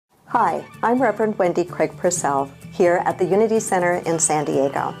Hi, I'm Reverend Wendy Craig Purcell here at the Unity Center in San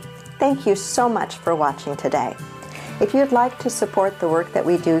Diego. Thank you so much for watching today. If you'd like to support the work that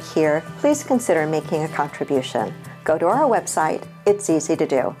we do here, please consider making a contribution. Go to our website. It's easy to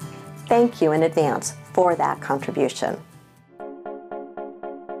do. Thank you in advance for that contribution.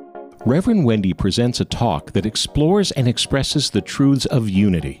 Reverend Wendy presents a talk that explores and expresses the truths of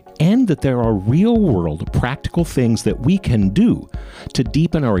unity, and that there are real-world practical things that we can do to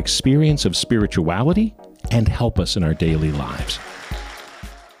deepen our experience of spirituality and help us in our daily lives.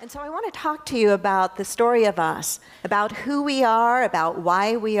 And so I want to talk to you about the story of us, about who we are, about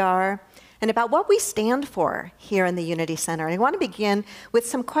why we are, and about what we stand for here in the Unity Center. And I want to begin with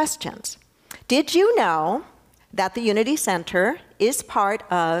some questions. Did you know that the Unity Center is part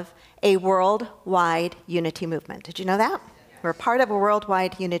of a worldwide unity movement? Did you know that? We're part of a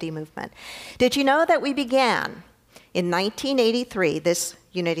worldwide unity movement. Did you know that we began in 1983, this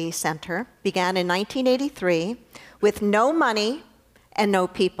Unity Center began in 1983 with no money and no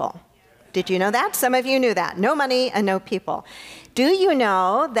people? Did you know that? Some of you knew that. No money and no people. Do you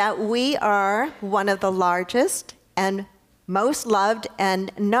know that we are one of the largest and most loved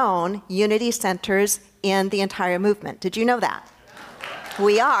and known unity centers in the entire movement? Did you know that?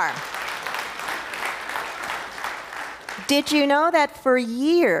 We are. Did you know that for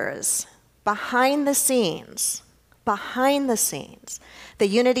years, behind the scenes, the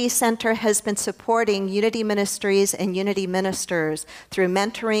Unity Center has been supporting Unity Ministries and Unity ministers through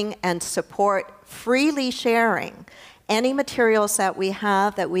mentoring and support, freely sharing any materials that we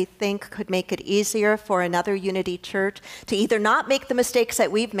have that we think could make it easier for another Unity church to either not make the mistakes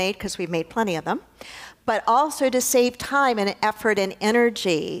that we've made, because we've made plenty of them, but also to save time and effort and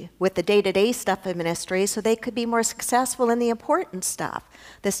energy with the day-to-day stuff of ministry so they could be more successful in the important stuff,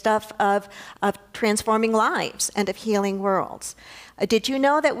 the stuff of transforming lives and of healing worlds. Did you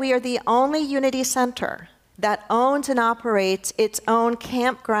know that we are the only Unity Center that owns and operates its own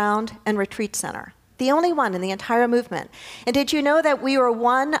campground and retreat center? The only one in the entire movement. And did you know that we were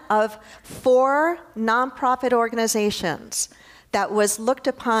one of 4 nonprofit organizations that was looked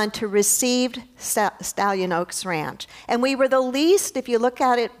upon to receive Stallion Oaks Ranch? And we were the least, if you look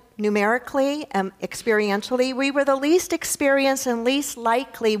at it numerically and experientially, we were the least experienced and least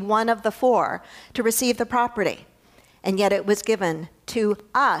likely one of the 4 to receive the property. And yet it was given to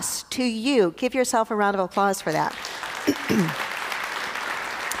us, to you. Give yourself a round of applause for that.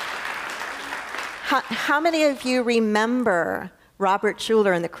 How many of you remember Robert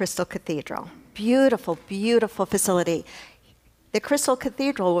Schuller and the Crystal Cathedral? Beautiful, beautiful facility. The Crystal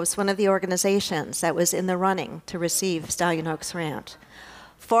Cathedral was one of the organizations that was in the running to receive Stallion Oaks Ranch.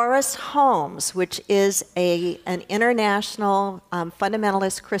 Forest Homes, which is an international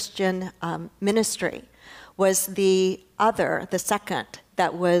fundamentalist Christian ministry, was the second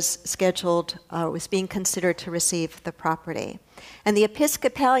that was scheduled, was being considered to receive the property. And the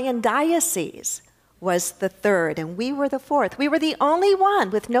Episcopalian Diocese was the third, and we were the fourth. We were the only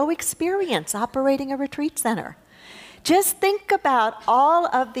one with no experience operating a retreat center. Just think about all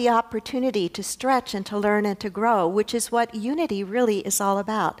of the opportunity to stretch and to learn and to grow, which is what unity really is all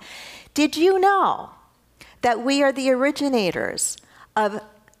about. Did you know that we are the originators of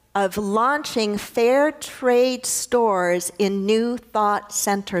launching fair trade stores in New Thought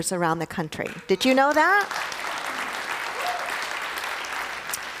centers around the country? Did you know that?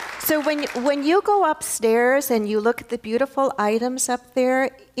 So when you go upstairs and you look at the beautiful items up there,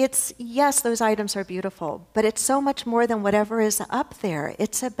 yes, those items are beautiful, but it's so much more than whatever is up there.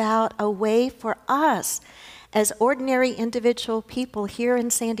 It's about a way for us as ordinary individual people here in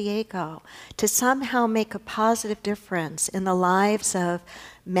San Diego to somehow make a positive difference in the lives of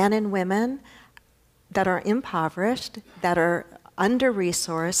men and women that are impoverished, that are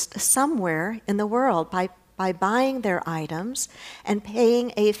under-resourced somewhere in the world by buying their items and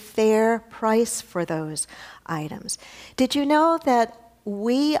paying a fair price for those items. Did you know that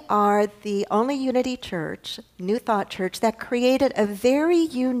we are the only Unity Church, New Thought Church, that created a very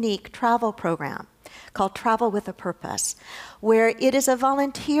unique travel program called Travel with a Purpose, where it is a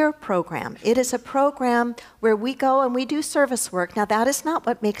volunteer program. It is a program where we go and we do service work. Now, that is not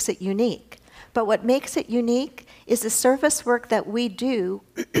what makes it unique. But what makes it unique is the service work that we do,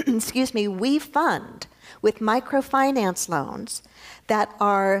 we fund with microfinance loans that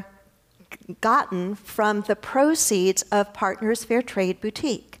are gotten from the proceeds of Partners Fair Trade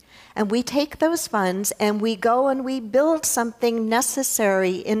Boutique. And we take those funds and we go and we build something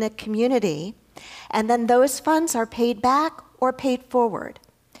necessary in a community, and then those funds are paid back or paid forward.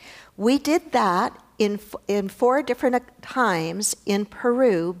 We did that in 4 different times in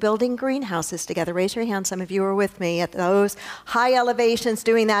Peru building greenhouses together. Raise your hand, some of you were with me at those high elevations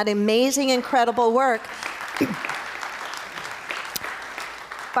doing that amazing, incredible work.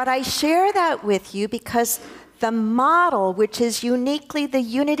 But I share that with you because the model, which is uniquely the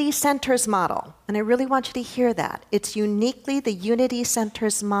Unity Centers model, and I really want you to hear that, it's uniquely the Unity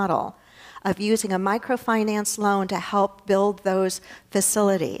Centers model of using a microfinance loan to help build those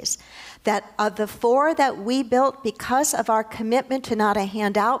facilities. That of the 4 that we built, because of our commitment to not a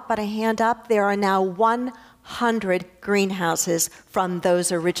handout but a hand up, there are now 100 greenhouses from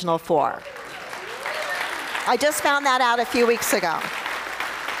those original 4. I just found that out a few weeks ago.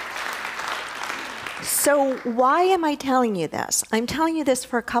 So why am I telling you this? I'm telling you this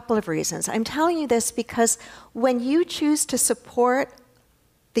for a couple of reasons. I'm telling you this because when you choose to support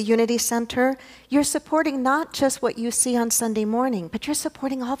the Unity Center, you're supporting not just what you see on Sunday morning, but you're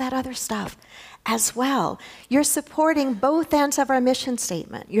supporting all that other stuff as well. You're supporting both ends of our mission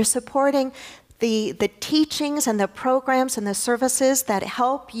statement. You're supporting the teachings and the programs and the services that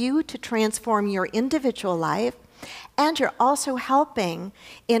help you to transform your individual life, and you're also helping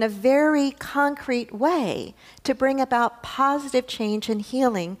in a very concrete way to bring about positive change and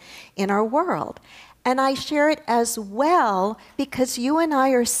healing in our world. And I share it as well because you and I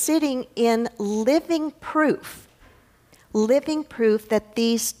are sitting in living proof that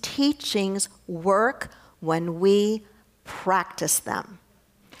these teachings work when we practice them.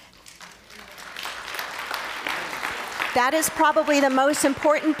 That is probably the most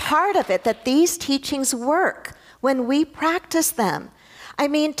important part of it, that these teachings work when we practice them. I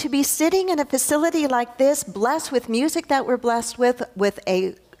mean, to be sitting in a facility like this, blessed with music that we're blessed with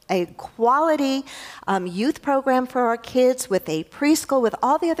a quality youth program for our kids, with a preschool, with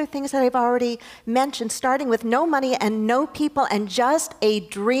all the other things that I've already mentioned, starting with no money and no people and just a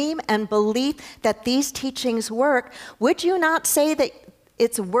dream and belief that these teachings work, would you not say that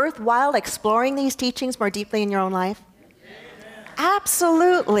it's worthwhile exploring these teachings more deeply in your own life?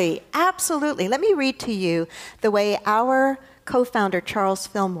 Absolutely, absolutely. Let me read to you the way our co-founder, Charles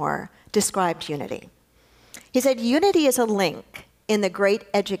Fillmore, described Unity. He said, "Unity is a link in the great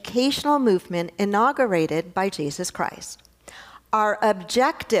educational movement inaugurated by Jesus Christ. Our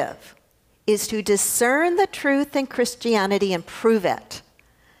objective is to discern the truth in Christianity and prove it."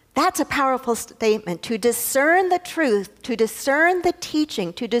 That's a powerful statement, to discern the truth, to discern the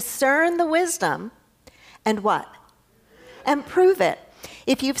teaching, to discern the wisdom, and what? And prove it.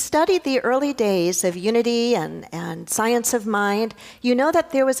 If you've studied the early days of Unity and Science of Mind, you know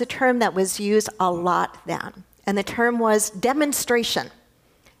that there was a term that was used a lot then. And the term was demonstration.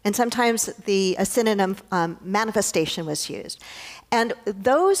 And sometimes a synonym manifestation was used. And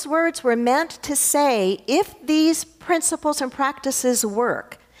those words were meant to say, if these principles and practices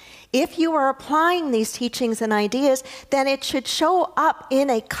work, if you are applying these teachings and ideas, then it should show up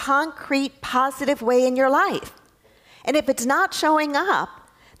in a concrete, positive way in your life. And if it's not showing up,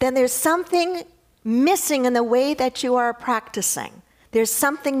 then there's something missing in the way that you are practicing. There's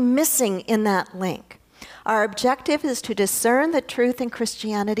something missing in that link. Our objective is to discern the truth in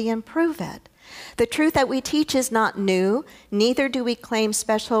Christianity and prove it. The truth that we teach is not new, neither do we claim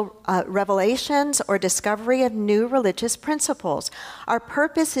special revelations or discovery of new religious principles. Our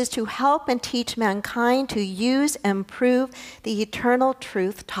purpose is to help and teach mankind to use and prove the eternal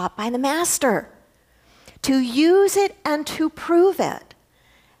truth taught by the Master. To use it and to prove it.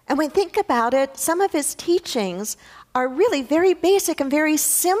 And when we think about it, some of his teachings are really very basic and very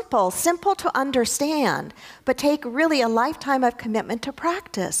simple to understand, but take really a lifetime of commitment to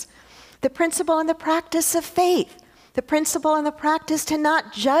practice. The principle and the practice of faith, the principle and the practice to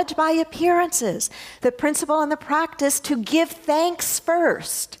not judge by appearances, the principle and the practice to give thanks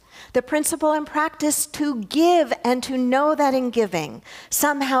first, the principle and practice to give and to know that in giving,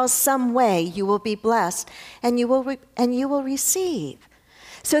 somehow, some way, you will be blessed and you will receive.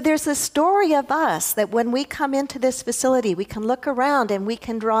 So there's a story of us that when we come into this facility, we can look around and we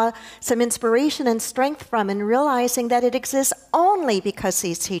can draw some inspiration and strength from, and realizing that it exists only because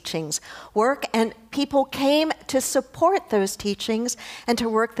these teachings work, and people came to support those teachings and to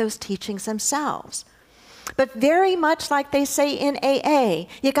work those teachings themselves. But very much like they say in AA,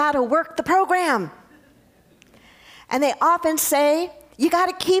 you got to work the program. And they often say, you got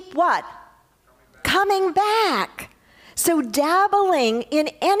to keep what? Coming back. So dabbling in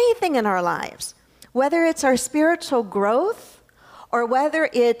anything in our lives, whether it's our spiritual growth, or whether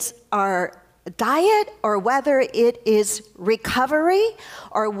it's our diet, or whether it is recovery,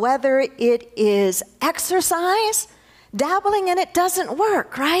 or whether it is exercise, dabbling in it doesn't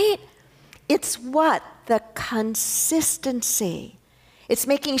work, right? It's what? The consistency. It's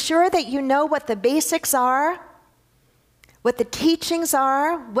making sure that you know what the basics are, what the teachings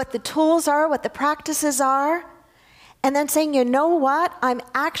are, what the tools are, what the practices are, and then saying, you know what? I'm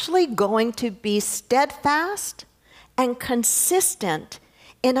actually going to be steadfast and consistent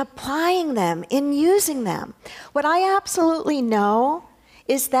in applying them, in using them. What I absolutely know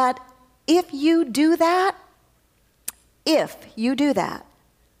is that if you do that,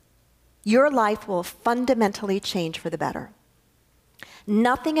 your life will fundamentally change for the better.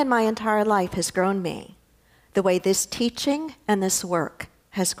 Nothing in my entire life has grown me the way this teaching and this work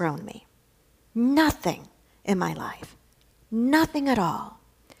has grown me. Nothing in my life. Nothing at all.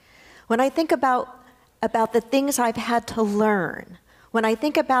 When I think about the things I've had to learn, when I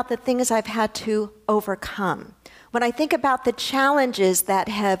think about the things I've had to overcome, when I think about the challenges that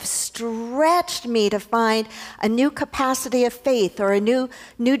have stretched me to find a new capacity of faith or a new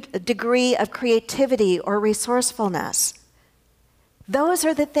degree of creativity or resourcefulness, those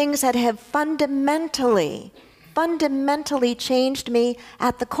are the things that have fundamentally changed me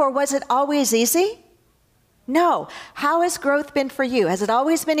at the core. Was it always easy? No. How has growth been for you? Has it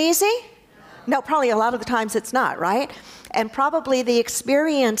always been easy? No, probably a lot of the times it's not, right? And probably the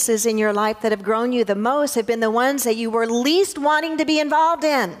experiences in your life that have grown you the most have been the ones that you were least wanting to be involved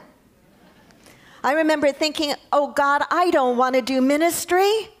in. I remember thinking, oh God, I don't want to do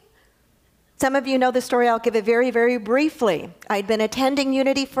ministry. Some of you know the story. I'll give it very, very briefly. I'd been attending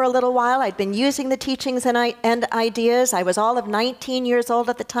Unity for a little while. I'd been using the teachings and ideas. I was all of 19 years old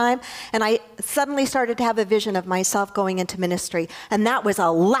at the time, and I suddenly started to have a vision of myself going into ministry. And that was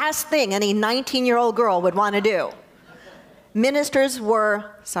the last thing any 19-year-old girl would want to do. Ministers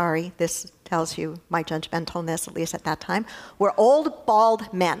were, sorry, this tells you my judgmentalness, at least at that time, were old,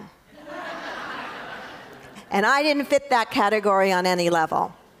 bald men. And I didn't fit that category on any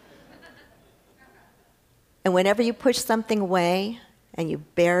level. And whenever you push something away and you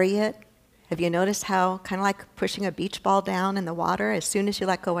bury it, have you noticed how, kind of like pushing a beach ball down in the water, as soon as you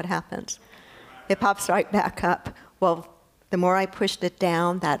let go, what happens? It pops right back up. Well, the more I pushed it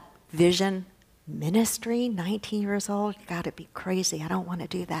down, that vision, ministry, 19 years old, you gotta be crazy, I don't wanna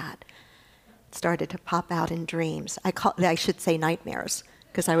do that. It started to pop out in dreams. I should say nightmares,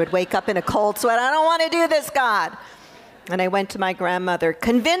 because I would wake up in a cold sweat, I don't wanna do this, God. And I went to my grandmother,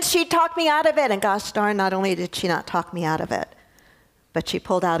 convinced she'd talk me out of it. And gosh darn, not only did she not talk me out of it, but she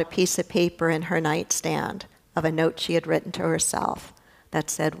pulled out a piece of paper in her nightstand of a note she had written to herself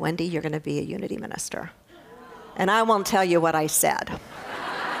that said, Wendy, you're going to be a Unity minister. And I won't tell you what I said.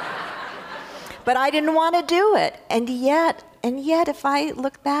 But I didn't want to do it. And yet, if I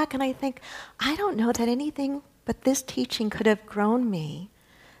look back and I think, I don't know that anything but this teaching could have grown me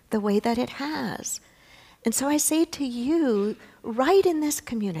the way that it has. And so I say to you, right in this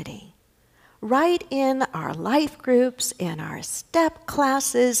community, right in our life groups, in our step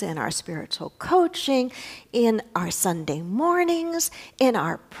classes, in our spiritual coaching, in our Sunday mornings, in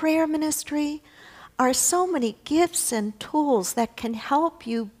our prayer ministry, are so many gifts and tools that can help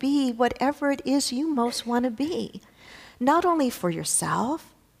you be whatever it is you most want to be. Not only for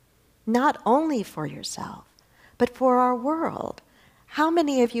yourself, but for our world. How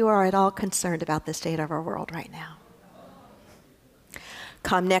many of you are at all concerned about the state of our world right now?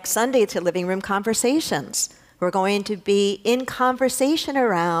 Come next Sunday to Living Room Conversations. We're going to be in conversation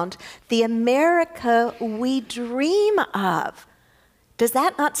around the America we dream of. Does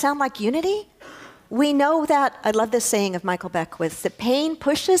that not sound like unity? We know that, I love this saying of Michael Beckwith, the pain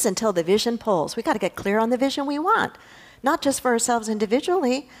pushes until the vision pulls. We got to get clear on the vision we want, not just for ourselves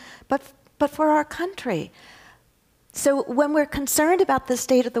individually, but for our country. So when we're concerned about the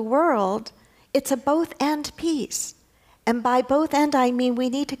state of the world, it's a both-and piece. And by both-and, I mean we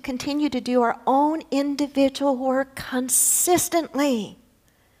need to continue to do our own individual work consistently.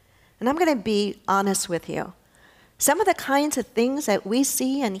 And I'm going to be honest with you. Some of the kinds of things that we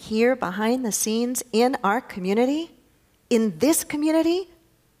see and hear behind the scenes in our community, in this community,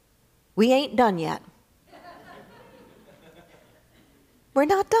 we ain't done yet. We're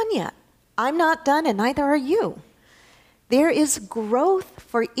not done yet. I'm not done, and neither are you. There is growth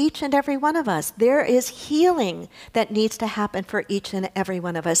for each and every one of us. There is healing that needs to happen for each and every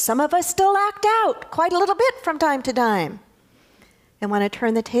one of us. Some of us still act out quite a little bit from time to time and want to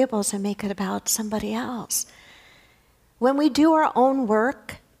turn the tables and make it about somebody else. When we do our own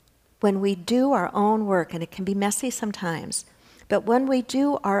work, and it can be messy sometimes, but when we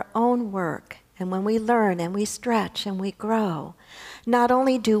do our own work, and when we learn and we stretch and we grow, not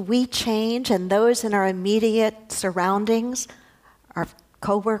only do we change and those in our immediate surroundings, our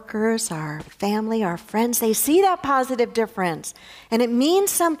coworkers, our family, our friends, they see that positive difference and it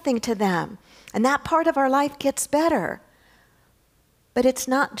means something to them. And that part of our life gets better. But it's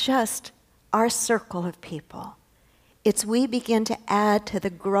not just our circle of people. It's we begin to add to the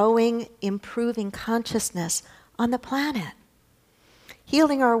growing, improving consciousness on the planet.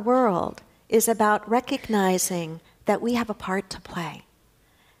 Healing our world is about recognizing that we have a part to play.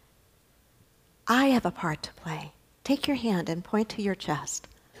 I have a part to play. Take your hand and point to your chest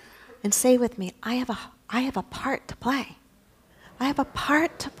and say with me, I have a part to play. I have a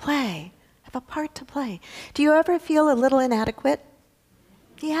part to play. I have a part to play. Do you ever feel a little inadequate?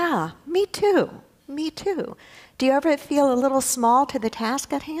 Yeah, me too. Me too. Do you ever feel a little small to the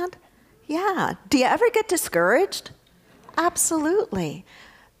task at hand? Yeah. Do you ever get discouraged? Absolutely.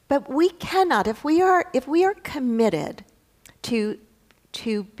 But we cannot, if we are committed to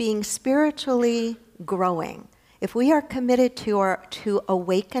being spiritually growing, if we are committed to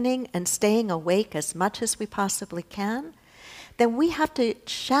awakening and staying awake as much as we possibly can, then we have to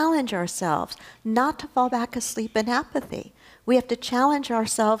challenge ourselves not to fall back asleep in apathy. We have to challenge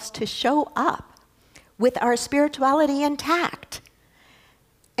ourselves to show up with our spirituality intact.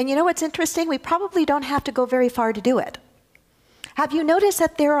 And you know what's interesting? We probably don't have to go very far to do it. Have you noticed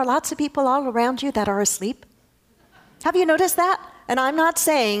that there are lots of people all around you that are asleep? Have you noticed that? And I'm not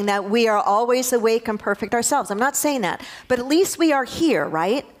saying that we are always awake and perfect ourselves. I'm not saying that. But at least we are here,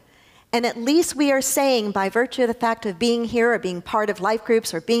 right? And at least we are saying, by virtue of the fact of being here or being part of life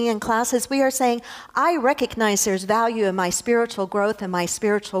groups or being in classes, we are saying, I recognize there's value in my spiritual growth and my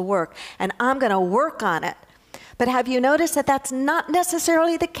spiritual work, and I'm going to work on it. But have you noticed that that's not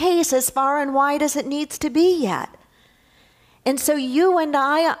necessarily the case as far and wide as it needs to be yet? And so you and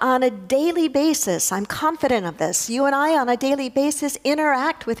I on a daily basis, I'm confident of this, you and I on a daily basis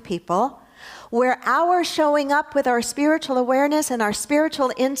interact with people where our showing up with our spiritual awareness and our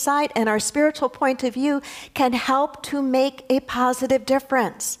spiritual insight and our spiritual point of view can help to make a positive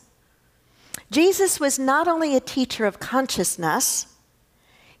difference. Jesus was not only a teacher of consciousness,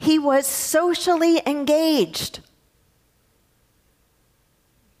 he was socially engaged.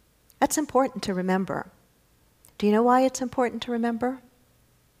 That's important to remember. Do you know why it's important to remember?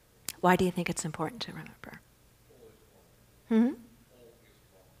 Why do you think it's important to remember?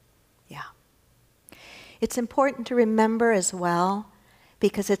 Yeah. It's important to remember as well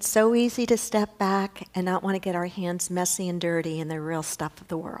because it's so easy to step back and not want to get our hands messy and dirty in the real stuff of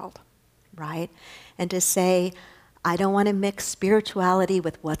the world, right? And to say, I don't want to mix spirituality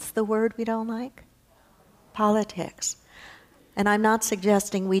with what's the word we don't like? Politics. And I'm not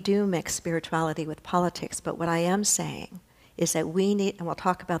suggesting we do mix spirituality with politics, but what I am saying is that we need, and we'll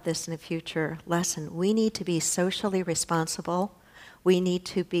talk about this in a future lesson, we need to be socially responsible. We need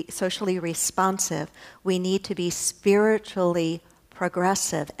to be socially responsive. We need to be spiritually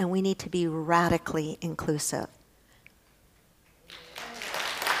progressive, and we need to be radically inclusive.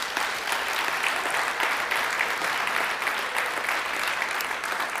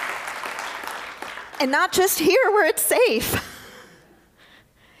 And not just here where it's safe.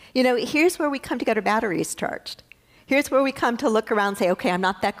 You know, here's where we come to get our batteries charged. Here's where we come to look around and say, okay, I'm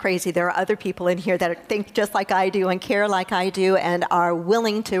not that crazy. There are other people in here that think just like I do and care like I do and are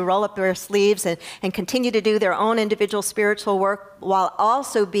willing to roll up their sleeves and continue to do their own individual spiritual work while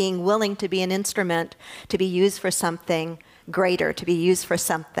also being willing to be an instrument to be used for something greater, to be used for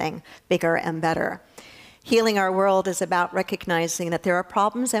something bigger and better. Healing our world is about recognizing that there are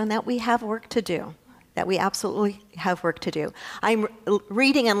problems and that we have work to do. That we absolutely have work to do. I'm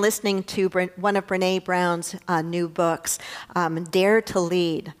reading and listening to one of Brené Brown's new books, Dare to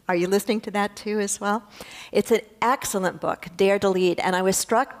Lead. Are you listening to that too as well? It's an excellent book, Dare to Lead, and I was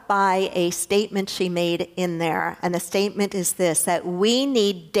struck by a statement she made in there, and the statement is this, that we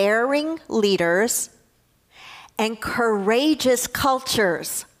need daring leaders and courageous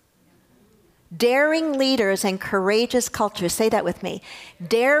cultures. Daring leaders and courageous cultures. Say that with me.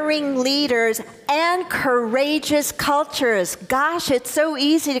 Daring leaders and courageous cultures. Gosh, it's so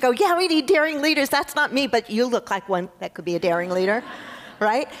easy to go, yeah, we need daring leaders. That's not me, but you look like one that could be a daring leader,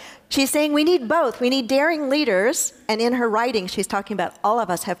 right? She's saying we need both. We need daring leaders, and in her writing, she's talking about all of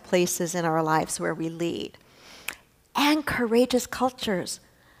us have places in our lives where we lead. And courageous cultures.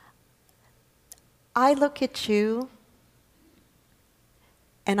 I look at you,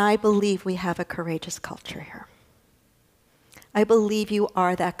 and I believe we have a courageous culture here. I believe you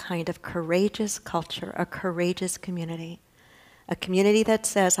are that kind of courageous culture, a courageous community. A community that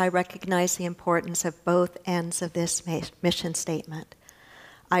says, I recognize the importance of both ends of this mission statement.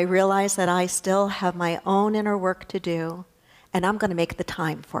 I realize that I still have my own inner work to do, and I'm going to make the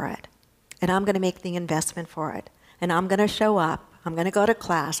time for it. And I'm going to make the investment for it. And I'm going to show up. I'm going to go to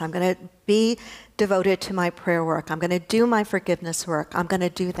class. I'm going to be devoted to my prayer work. I'm going to do my forgiveness work. I'm going to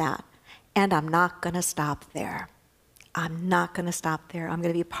do that. And I'm not going to stop there. I'm not going to stop there. I'm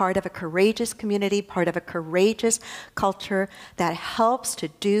going to be part of a courageous community, part of a courageous culture that helps to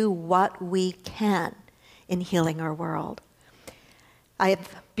do what we can in healing our world. I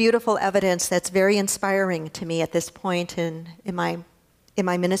have beautiful evidence that's very inspiring to me at this point in my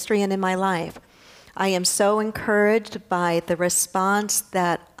ministry and in my life. I am so encouraged by the response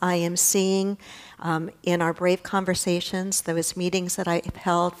that I am seeing in our Brave Conversations, those meetings that I've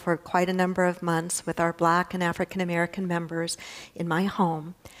held for quite a number of months with our Black and African American members in my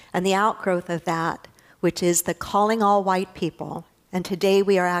home, and the outgrowth of that, which is the Calling All White People. And today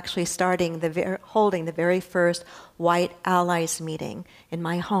we are actually holding the very first White Allies meeting in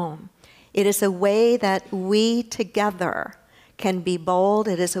my home. It is a way that we together can be bold.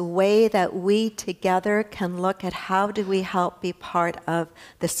 It is a way that we together can look at how do we help be part of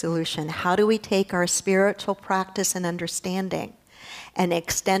the solution? How do we take our spiritual practice and understanding and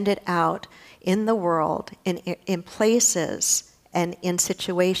extend it out in the world, in places and in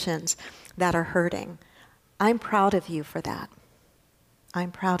situations that are hurting? I'm proud of you for that. I'm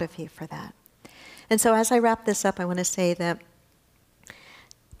proud of you for that. And so as I wrap this up, I want to say that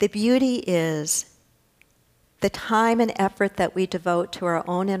the beauty is the time and effort that we devote to our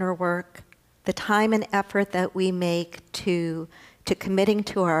own inner work, the time and effort that we make to committing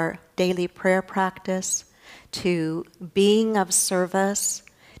to our daily prayer practice, to being of service,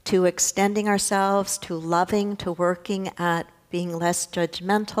 to extending ourselves, to loving, to working at being less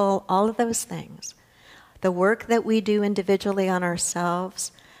judgmental, all of those things. The work that we do individually on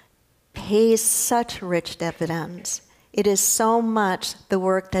ourselves pays such rich dividends. It is so much the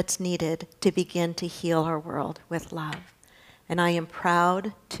work that's needed to begin to heal our world with love. And I am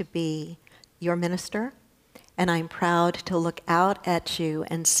proud to be your minister, and I'm proud to look out at you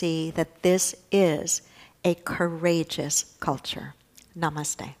and see that this is a courageous culture.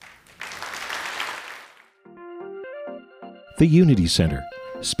 Namaste. The Unity Center,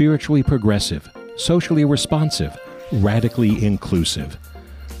 spiritually progressive, socially responsive, radically inclusive.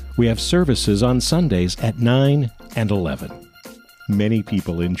 We have services on Sundays at 9 and 11. Many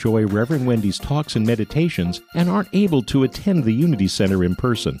people enjoy Reverend Wendy's talks and meditations and aren't able to attend the Unity Center in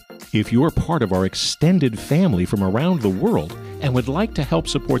person. If you're part of our extended family from around the world and would like to help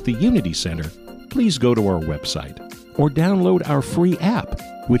support the Unity Center, please go to our website or download our free app,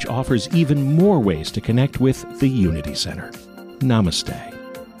 which offers even more ways to connect with the Unity Center. Namaste.